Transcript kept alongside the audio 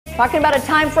Talking about a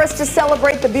time for us to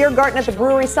celebrate. The Biergarten at the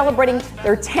brewery celebrating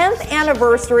their 10th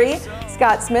anniversary.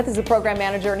 Scott Smith is the program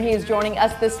manager, and he is joining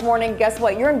us this morning. Guess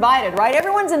what? You're invited, right?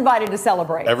 Everyone's invited to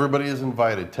celebrate. Everybody is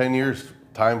invited. 10 years,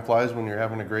 time flies when you're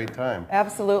having a great time.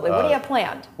 Absolutely. What do you have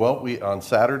planned? Well, on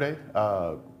Saturday,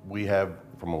 we have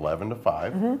from 11 to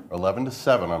 5, 11 to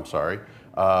 7, I'm sorry,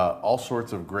 all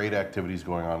sorts of great activities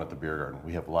going on at the Biergarten.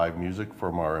 We have live music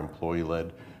from our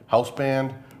employee-led house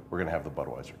band. We're going to have the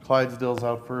Budweiser Clydesdales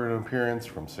out for an appearance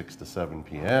from 6 to 7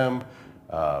 p.m.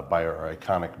 By our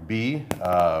iconic B.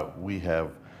 We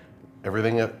have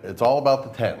everything, it's all about the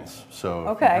 10s. So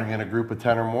if you bring in a group of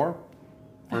 10 or more,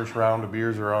 first round of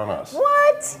beers are on us.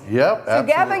 What? Yep, so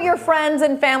gather your friends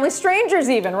and family, strangers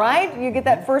even, right? You get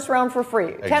that first round for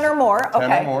free. 10 or more, okay.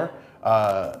 10 or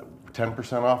more.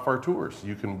 10% off our tours.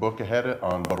 You can book ahead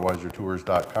on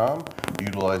BudweiserTours.com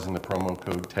utilizing the promo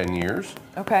code 10 years.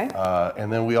 Okay. And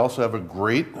then we also have a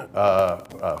great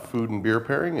food and beer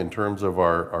pairing in terms of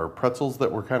our pretzels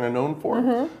that we're kind of known for,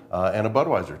 and a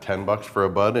Budweiser, $10 for a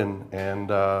Bud and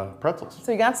pretzels.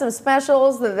 So you got some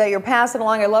specials that you're passing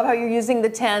along. I love how you're using the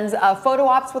 10s. Photo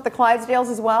ops with the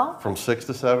Clydesdales as well? From 6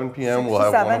 to 7 p.m. we'll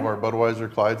have one of our Budweiser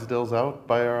Clydesdales out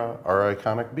by our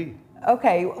iconic B.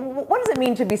 Okay, what does it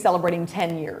mean to be celebrating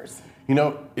 10 years? You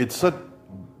know,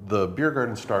 the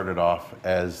Biergarten started off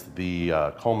as the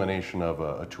culmination of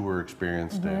a tour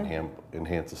experience to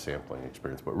enhance the sampling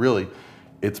experience, but really,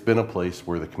 it's been a place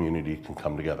where the community can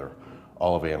come together.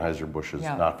 All of Anheuser-Busch's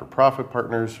not-for-profit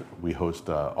partners, we host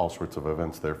all sorts of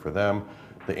events there for them.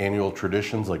 The annual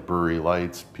traditions like brewery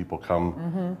lights, people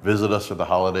come visit us for the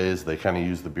holidays, they kind of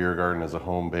use the Biergarten as a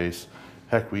home base.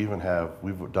 Heck, we've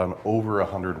done over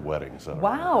 100 weddings.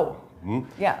 Wow.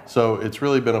 Yeah. So it's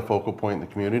really been a focal point in the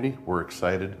community. We're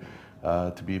excited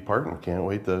to be a part and can't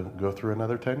wait to go through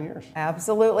another 10 years.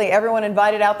 Absolutely. Everyone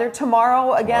invited out there.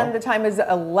 Tomorrow, again, the time is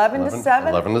 11 to 7?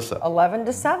 11 to 7. 11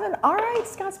 to 7. All right,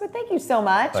 Scott Smith, thank you so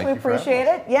much. Thank we you for appreciate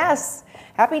having it. Yes.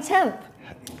 Happy 10th.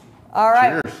 All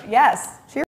right. Cheers. Yes.